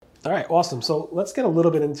All right, awesome. So let's get a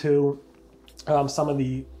little bit into some of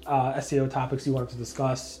the SEO topics you wanted to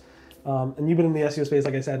discuss. And you've been in the SEO space,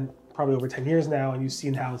 like I said, probably over 10 years now, and you've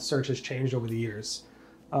seen how search has changed over the years.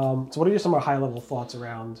 So what are some of your high-level thoughts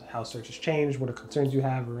around how search has changed? What are concerns you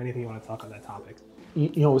have, or anything you want to talk on that topic?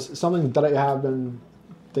 Something that I have been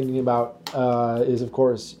thinking about is, of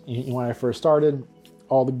course, when I first started,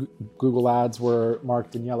 all the Google ads were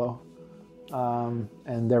marked in yellow.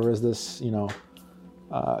 And there was this,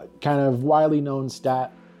 kind of widely known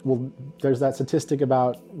stat. Well, there's that statistic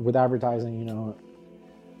about with advertising,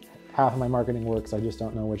 half of my marketing works. I just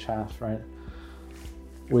don't know which half, right?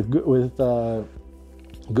 With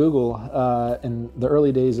Google, in the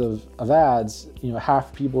early days of ads,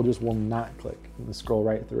 half people just will not click and scroll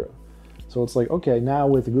right through. So it's like, okay, now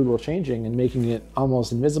with Google changing and making it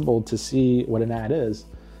almost invisible to see what an ad is,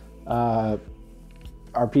 are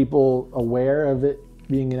people aware of it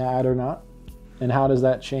being an ad or not? And how does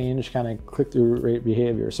that change kind of click-through rate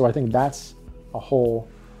behavior? So I think that's a whole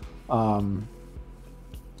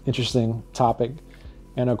interesting topic.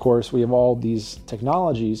 And of course, we have all these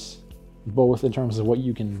technologies, both in terms of what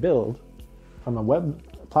you can build from a web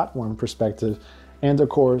platform perspective, and of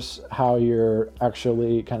course, how you're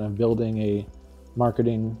actually kind of building a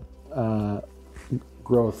marketing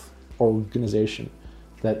growth organization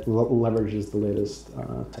that leverages the latest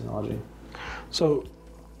technology. So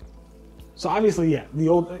obviously, yeah,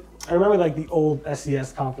 I remember like the old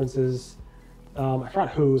SES conferences. I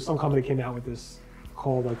forgot some company came out with this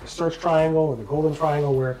called like the search triangle or the golden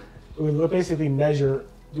triangle, where we would basically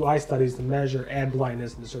do eye studies to measure ad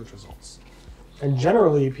blindness in the search results. And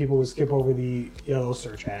generally, people would skip over the yellow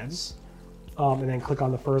search ads and then click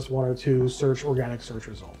on the first one or two organic search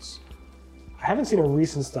results. I haven't seen a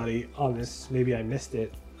recent study on this, maybe I missed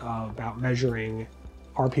it, about measuring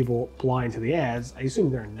are people blind to the ads. I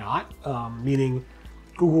assume they're not, meaning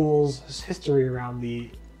Google's history around the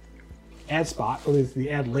ad spot, or at least the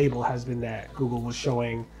ad label, has been that Google was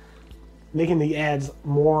making the ads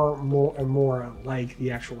more and more like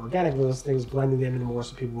the actual organic listings, blending them in more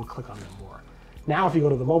so people will click on them more. Now, if you go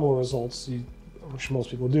to the mobile results, which most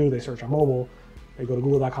people do, they search on mobile, they go to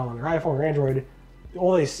google.com on their iPhone or Android,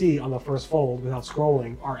 all they see on the first fold without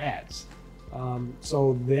scrolling are ads.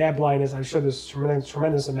 So the ad blindness, I'm sure there's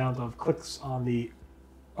tremendous amount of clicks on the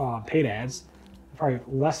paid ads, probably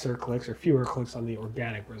lesser clicks or fewer clicks on the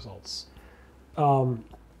organic results.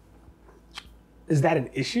 Is that an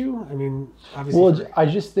issue? I mean, obviously. Well, I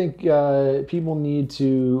just think people need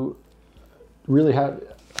to really have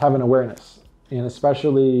an awareness, and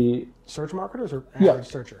especially search marketers or average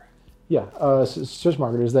searcher. Yeah, search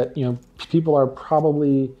marketers, that people are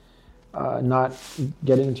probably not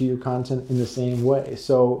getting to your content in the same way.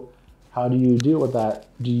 So how do you deal with that?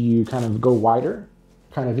 Do you kind of go wider,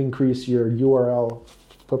 kind of increase your URL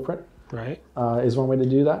footprint? Right. Is one way to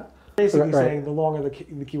do that. Basically saying the longer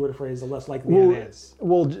the keyword phrase, the less likely they have ads.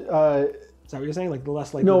 Well, is that what you're saying? Like the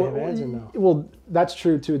less likely they have ads, or no? Well, that's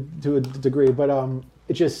true to a degree, but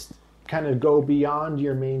it just kind of go beyond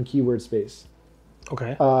your main keyword space.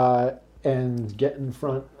 Okay. And get in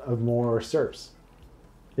front of more SERPs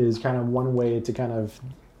is kind of one way to kind of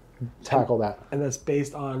tackle that. And that's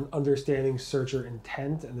based on understanding searcher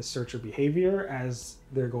intent and the searcher behavior as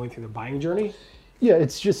they're going through the buying journey? Yeah,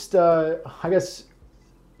 it's just, I guess,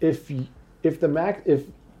 if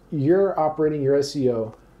you're operating your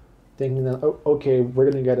SEO thinking that, okay, we're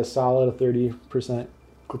going to get a solid 30%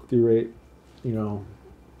 click-through rate,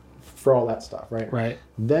 for all that stuff, right? Right.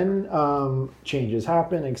 Then changes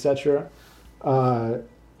happen, etc.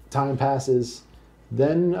 Time passes.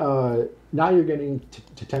 Then now you're getting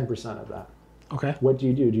to 10% of that. Okay. What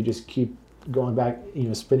do? Do you just keep going back,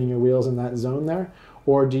 spinning your wheels in that zone there?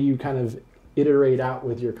 Or do you kind of iterate out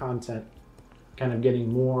with your content, kind of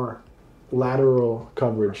getting more lateral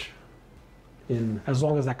coverage in? As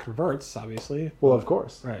long as that converts, obviously. Well, of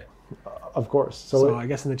course. Right. Of course. So I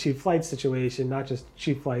guess in the cheap flight situation, not just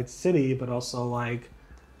cheap flight city, but also like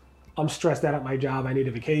I'm stressed out at my job, I need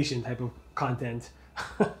a vacation type of content,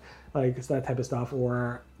 like it's that type of stuff,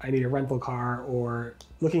 or I need a rental car, or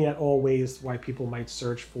looking at all ways why people might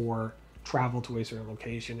search for travel to a certain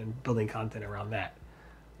location and building content around that.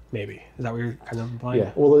 Maybe. Is that what you're kind of implying?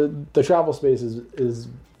 Yeah. Well, the travel space is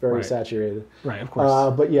very saturated. Right, of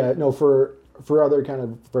course. But yeah, no, for other kind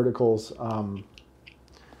of verticals,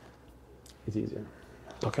 it's easier.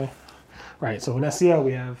 Okay. Right. So in SEO,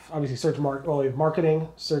 we have obviously we have marketing,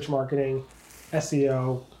 search marketing,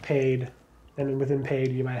 SEO, paid. And within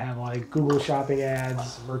paid, you might have like Google shopping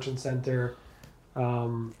ads, Merchant Center,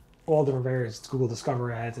 all all different various Google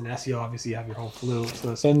Discover ads, and SEO, obviously you have your whole slew of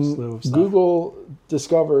stuff. Google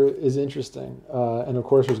Discover is interesting. And of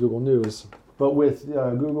course there's Google News. But with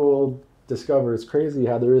Google Discover, it's crazy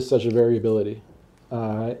how there is such a variability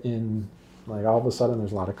in, like, all of a sudden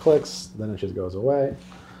there's a lot of clicks, then it just goes away.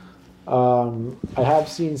 I have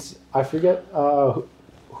seen, I forget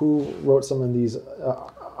who wrote some of these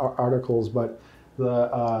articles, but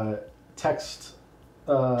the text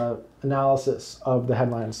analysis of the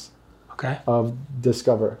headlines of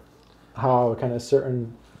Discover, how kind of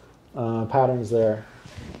certain patterns there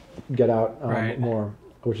get out more,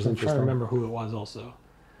 which is interesting. I'm trying to remember who it was also.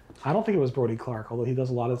 I don't think it was Brody Clark, although he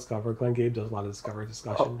does a lot of Discover. Glenn Gabe does a lot of Discover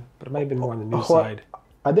discussion, but it might have been more on the news side.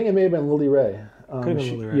 I think it may have been Lily Ray. Could have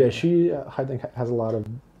been Lily Ray. Yeah, she I think has a lot of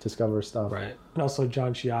Discover stuff. Right. And also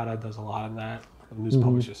John Chiata does a lot on that, on the news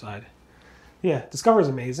publisher side. Yeah, Discover is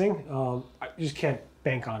amazing. You just can't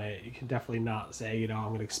bank on it. You can definitely not say, I'm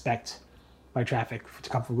going to expect my traffic to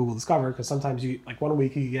come from Google Discover, because sometimes you, like, 1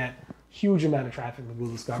 week you get huge amount of traffic from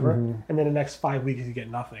Google Discover, and then the next 5 weeks you get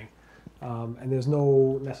nothing. And there's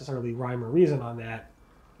no necessarily rhyme or reason on that.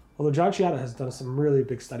 Although John Chiata has done some really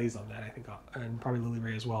big studies on that, I think, and probably Lily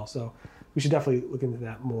Ray as well. So we should definitely look into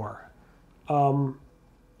that more. So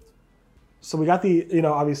we got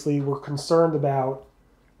obviously we're concerned about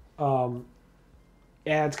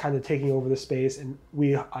ads kind of taking over the space, and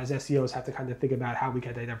we as SEOs have to kind of think about how we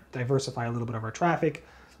can diversify a little bit of our traffic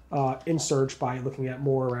in search by looking at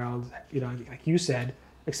more around, like you said,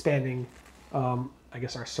 expanding, I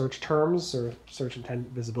guess, our search terms or search intent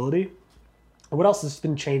visibility. And what else has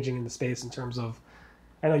been changing in the space in terms of,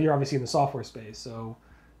 I know you're obviously in the software space, so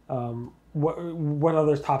what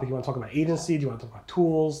other topic you want to talk about? Agency? Do you want to talk about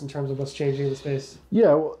tools in terms of what's changing in the space?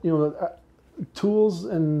 Yeah, well, tools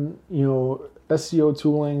and, SEO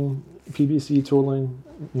tooling, PPC tooling,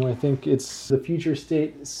 I think it's the future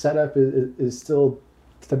state setup is still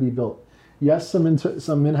to be built. Yes, some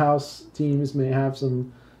in-house teams may have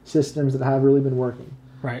some systems that have really been working.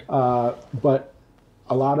 Right. But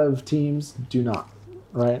a lot of teams do not,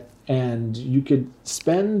 right? And you could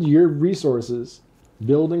spend your resources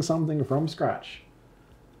building something from scratch,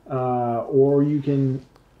 or you can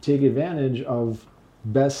take advantage of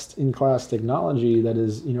best-in-class technology that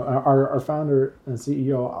is, our founder and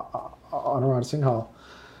CEO, Anurag Singhal,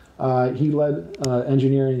 he led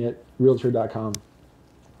engineering at Realtor.com,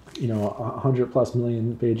 100+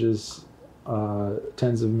 million pages,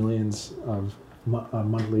 tens of millions of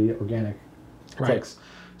monthly organic clicks.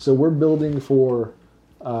 So we're building for,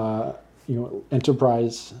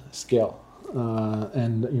 enterprise scale.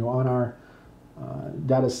 And, on our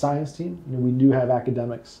data science team, we do have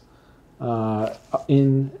academics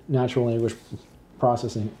in natural language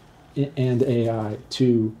processing and AI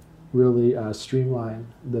to really streamline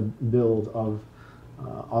the build of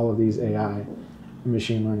all of these AI and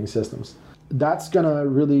machine learning systems. That's going to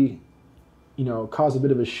really, cause a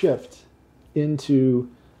bit of a shift into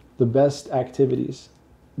the best activities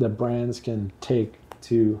that brands can take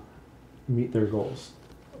to meet their goals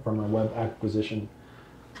from a web acquisition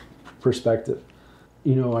perspective.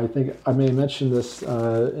 I think I may have mentioned this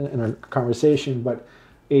in our conversation, but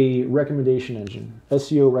a recommendation engine,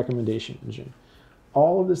 SEO recommendation engine.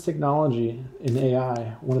 All of this technology in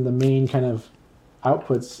AI, one of the main kind of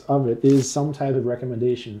outputs of it is some type of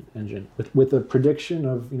recommendation engine with a prediction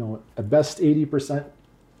of, a best 80%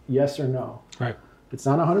 yes or no. Right. It's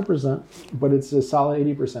not 100%, but it's a solid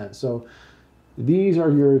 80%. So these are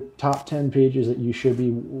your top 10 pages that you should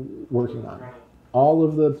be working on. All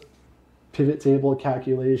of the pivot table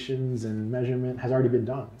calculations and measurement has already been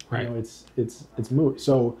done. Right. It's moot.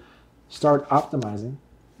 So start optimizing.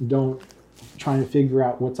 Don't try and figure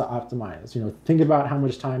out what to optimize. Think about how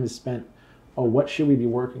much time is spent. Oh, what should we be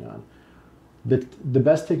working on? The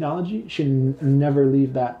best technology should never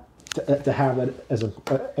leave that to have that as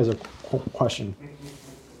a question.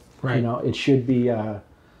 Right. It should be.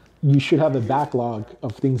 You should have a backlog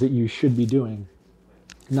of things that you should be doing,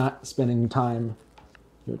 not spending time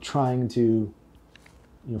trying to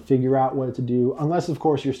figure out what to do, unless of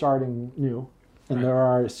course you're starting new and there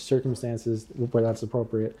are circumstances where that's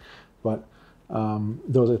appropriate. But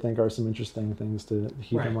those I think are some interesting things to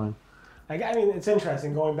keep in mind. I mean, it's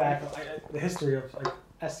interesting going back the history of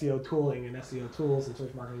SEO tooling and SEO tools and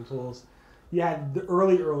search marketing tools. You had the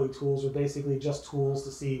early tools were basically just tools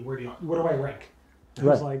to see where do I rank. It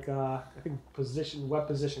was like I think web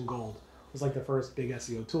position gold was like the first big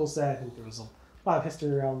SEO tool set. I think there was a lot of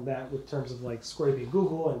history around that with terms of like scraping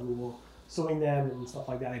Google and Google suing them and stuff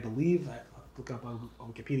like that. I believe I look up on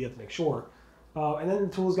Wikipedia to make sure. And then the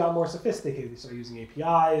tools got more sophisticated. They started using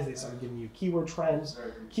APIs. They started giving you keyword trends,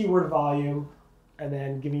 keyword volume, and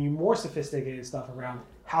then giving you more sophisticated stuff around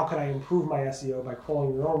how could I improve my SEO by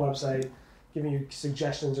crawling your own website, giving you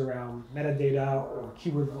suggestions around metadata or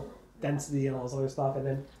keyword density and all this other stuff, and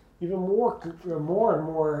then even more and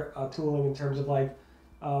more tooling in terms of like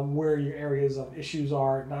where your areas of issues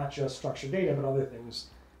are, not just structured data, but other things.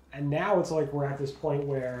 And now it's like we're at this point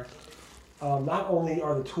where not only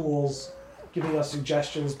are the tools giving us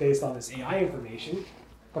suggestions based on this AI information,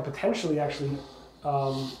 but potentially actually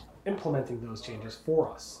implementing those changes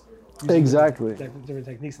for us. Exactly. Different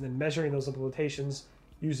techniques, and then measuring those implementations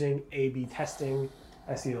using A/B testing,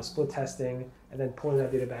 SEO split testing, and then pulling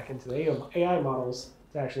that data back into the AI models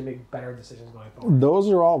to actually make better decisions going forward. Those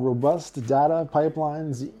are all robust data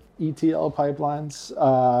pipelines, ETL pipelines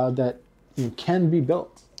that can be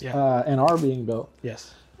built and are being built.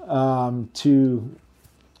 Yes. To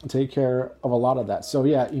take care of a lot of that. So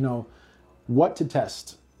yeah, what to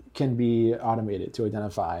test can be automated to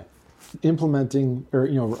identify, implementing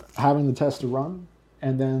or having the test to run,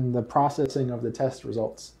 and then the processing of the test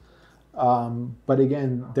results. But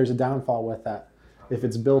again, there's a downfall with that. If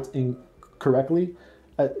it's built incorrectly,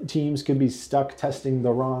 teams could be stuck testing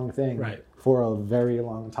the wrong thing for a very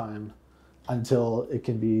long time until it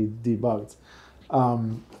can be debugged.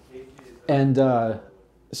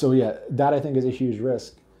 So yeah, that I think is a huge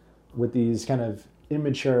risk with these kind of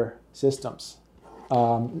immature systems.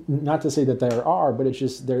 Not to say that there are, but it's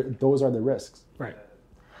just those are the risks. Right.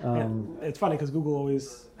 And it's funny because Google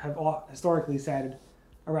always have historically said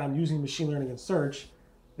around using machine learning and search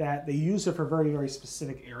that they use it for very, very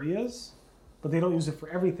specific areas, but they don't use it for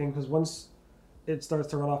everything because once it starts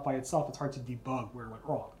to run off by itself, it's hard to debug where it went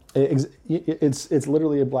wrong. It's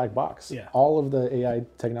literally a black box. Yeah. All of the AI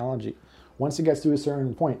technology, once it gets to a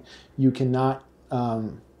certain point, you cannot.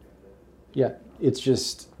 It's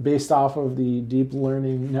just based off of the deep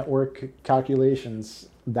learning network calculations.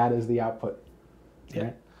 That is the output. Yeah.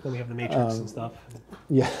 Right? Then we have the matrix and stuff.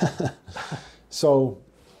 Yeah. So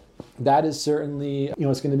that is certainly,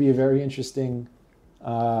 it's going to be a very interesting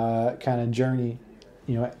kind of journey,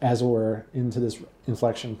 as we're into this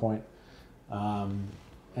inflection point. And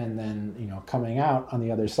then, coming out on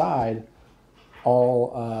the other side,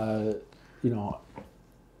 all,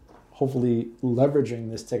 hopefully leveraging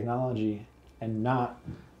this technology and not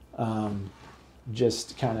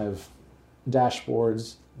just kind of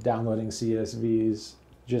dashboards, downloading CSVs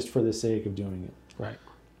just for the sake of doing it. Right.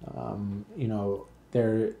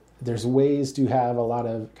 There's ways to have a lot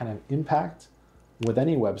of kind of impact with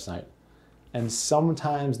any website. And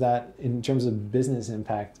sometimes that, in terms of business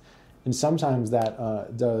impact, and sometimes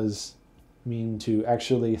that does mean to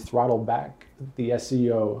actually throttle back the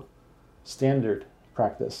SEO standard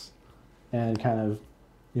practice. And kind of,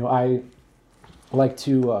 I like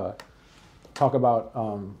to talk about,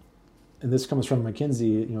 and this comes from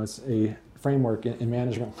McKinsey, it's a framework in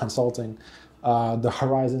management consulting, the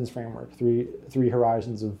Horizons framework, three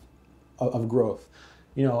horizons of growth.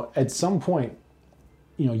 At some point,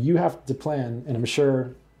 you have to plan, and I'm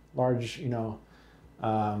sure large,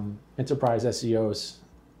 enterprise SEOs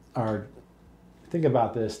think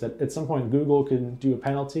about this, that at some point Google can do a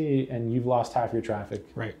penalty and you've lost half your traffic.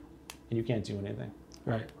 Right. And you can't do anything.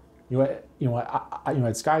 Right. At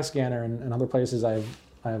Skyscanner and other places I've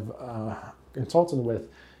consulted with,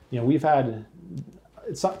 we've had,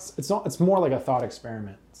 it's more like a thought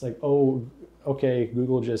experiment. It's like, oh, okay,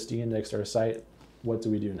 Google just de-indexed our site. What do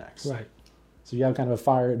we do next? Right. So you have kind of a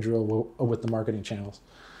fire drill with the marketing channels.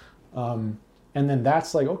 And then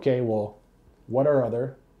that's like, okay, well, what are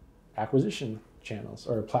other acquisition channels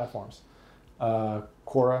or platforms?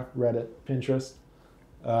 Quora, Reddit, Pinterest.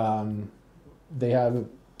 They have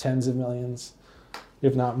tens of millions,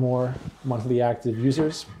 if not more, monthly active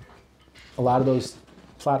users. A lot of those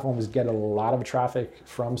platforms get a lot of traffic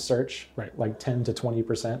from search, right? Like 10 to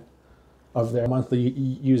 20% of their monthly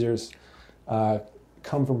users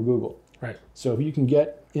come from Google. Right. So if you can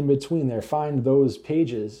get in between there, find those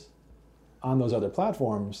pages on those other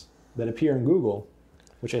platforms that appear in Google,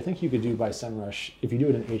 which I think you could do by SEMrush. If you do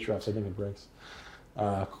it in Ahrefs, I think it breaks,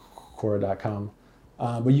 Quora.com.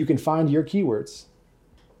 But you can find your keywords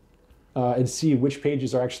and see which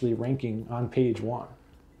pages are actually ranking on page one.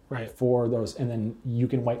 Right. For those. And then you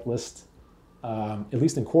can whitelist, at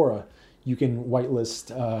least in Quora, you can whitelist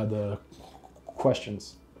the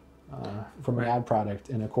questions from an ad product.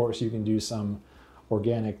 And of course, you can do some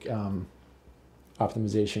organic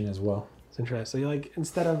optimization as well. It's interesting. So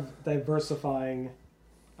instead of diversifying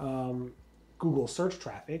Google search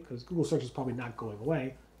traffic, because Google search is probably not going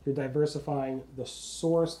away, you're diversifying the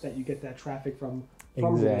source that you get that traffic from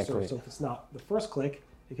Google search. So if it's not the first click,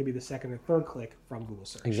 it could be the second or third click from Google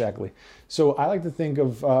search. Exactly. So I like to think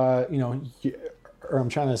of, or I'm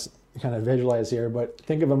trying to kind of visualize here, but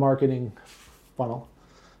think of a marketing funnel.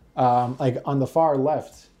 Like on the far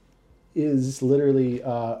left is literally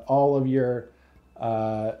all of your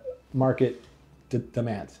market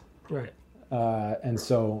demand. Right. And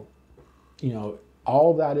so,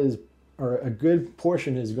 all of that is, or a good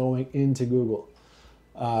portion is going into Google.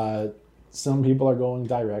 Some people are going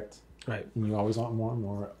direct. Right. And you always want more and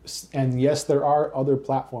more. And yes, there are other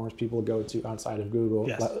platforms people go to outside of Google,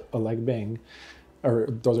 yes, like Bing, or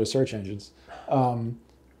those are search engines.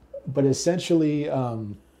 But essentially,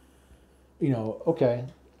 okay,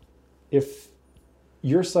 if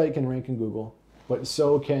your site can rank in Google, but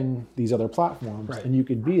so can these other platforms, right, and you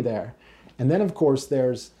could be there. And then, of course,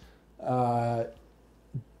 there's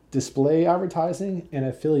display advertising and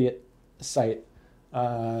affiliate site,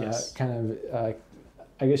 yes, kind of,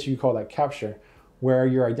 I guess you could call that capture, where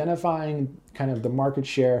you're identifying kind of the market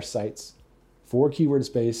share sites for keyword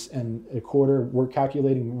space, and we're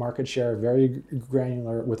calculating market share very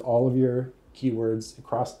granular with all of your keywords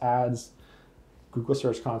across ads, Google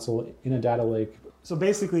Search Console, in a data lake. So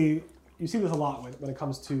basically, you see this a lot when it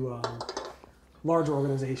comes to larger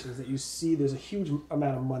organizations, that you see there's a huge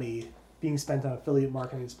amount of money being spent on affiliate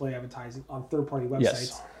marketing, display advertising on third-party websites.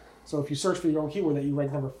 Yes. So if you search for your own keyword that you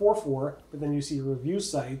rank number 4 for, but then you see a review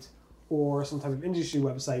site or some type of industry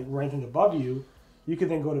website ranking above you, you could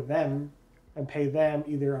then go to them and pay them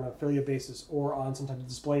either on an affiliate basis or on some type of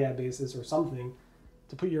display ad basis or something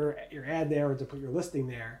to put your ad there or to put your listing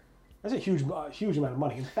there. That's a huge amount of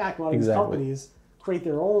money. In fact, a lot of these companies create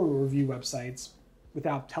their own review websites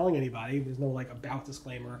without telling anybody. There's no like about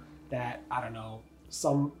disclaimer that, I don't know,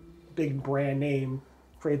 some big brand name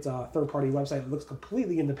creates a third-party website that looks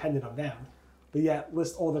completely independent of them, but yet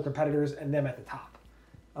lists all their competitors and them at the top.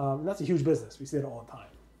 And that's a huge business. We see it all the time.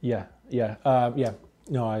 Yeah.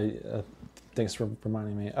 No, thanks for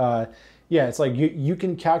reminding me. It's like you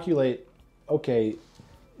can calculate, okay,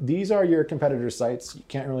 these are your competitor sites. You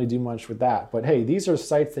can't really do much with that. But hey, these are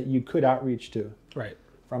sites that you could outreach to. Right.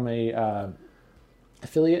 From a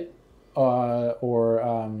affiliate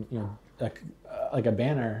or like a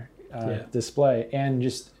banner display, and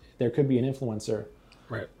just there could be an influencer,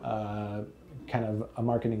 right? Kind of a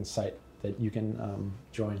marketing site that you can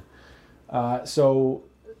join. So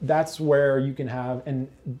that's where you can have, and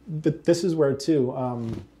this is where too,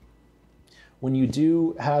 when you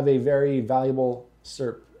do have a very valuable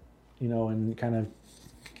SERP, in kind of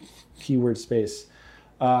keyword space,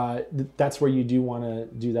 that's where you do want to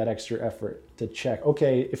do that extra effort to check,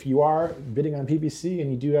 okay, if you are bidding on PPC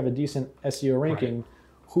and you do have a decent SEO ranking, right,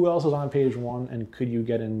 who else is on page 1, and could you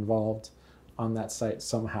get involved on that site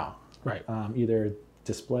somehow? Right. Either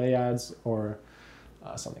display ads or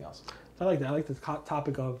something else. I like that. I like the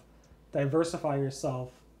topic of diversifying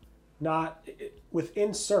yourself, not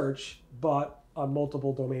within search, but on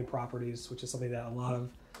multiple domain properties, which is something that a lot of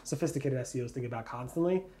sophisticated SEOs think about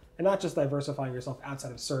constantly. And not just diversifying yourself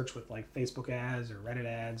outside of search with like Facebook ads or Reddit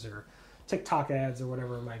ads or TikTok ads or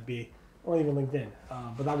whatever it might be, or even LinkedIn.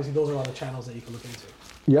 But obviously those are all the channels that you can look into.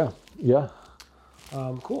 Yeah.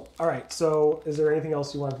 Cool. All right. So is there anything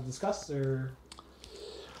else you wanted to discuss, or?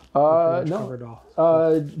 No.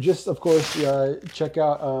 Just, of course, check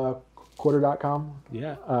out quarter.com.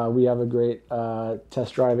 Yeah. We have a great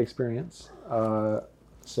test drive experience.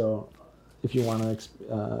 So if you want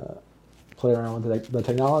to play around with the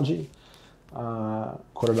technology,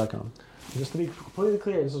 quarter.com. Just to be completely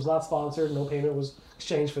clear, this was not sponsored. No payment was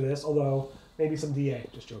exchanged for this, although maybe some DA.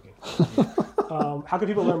 Just joking. How can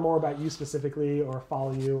people learn more about you specifically, or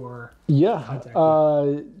follow you, or contact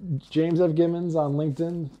you? James F. Gibbons on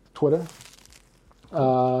LinkedIn, Twitter,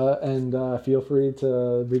 and feel free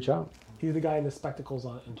to reach out. He's the guy in the spectacles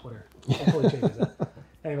on Twitter. Hopefully changes that.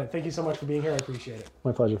 Anyway, thank you so much for being here. I appreciate it.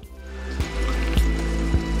 My pleasure.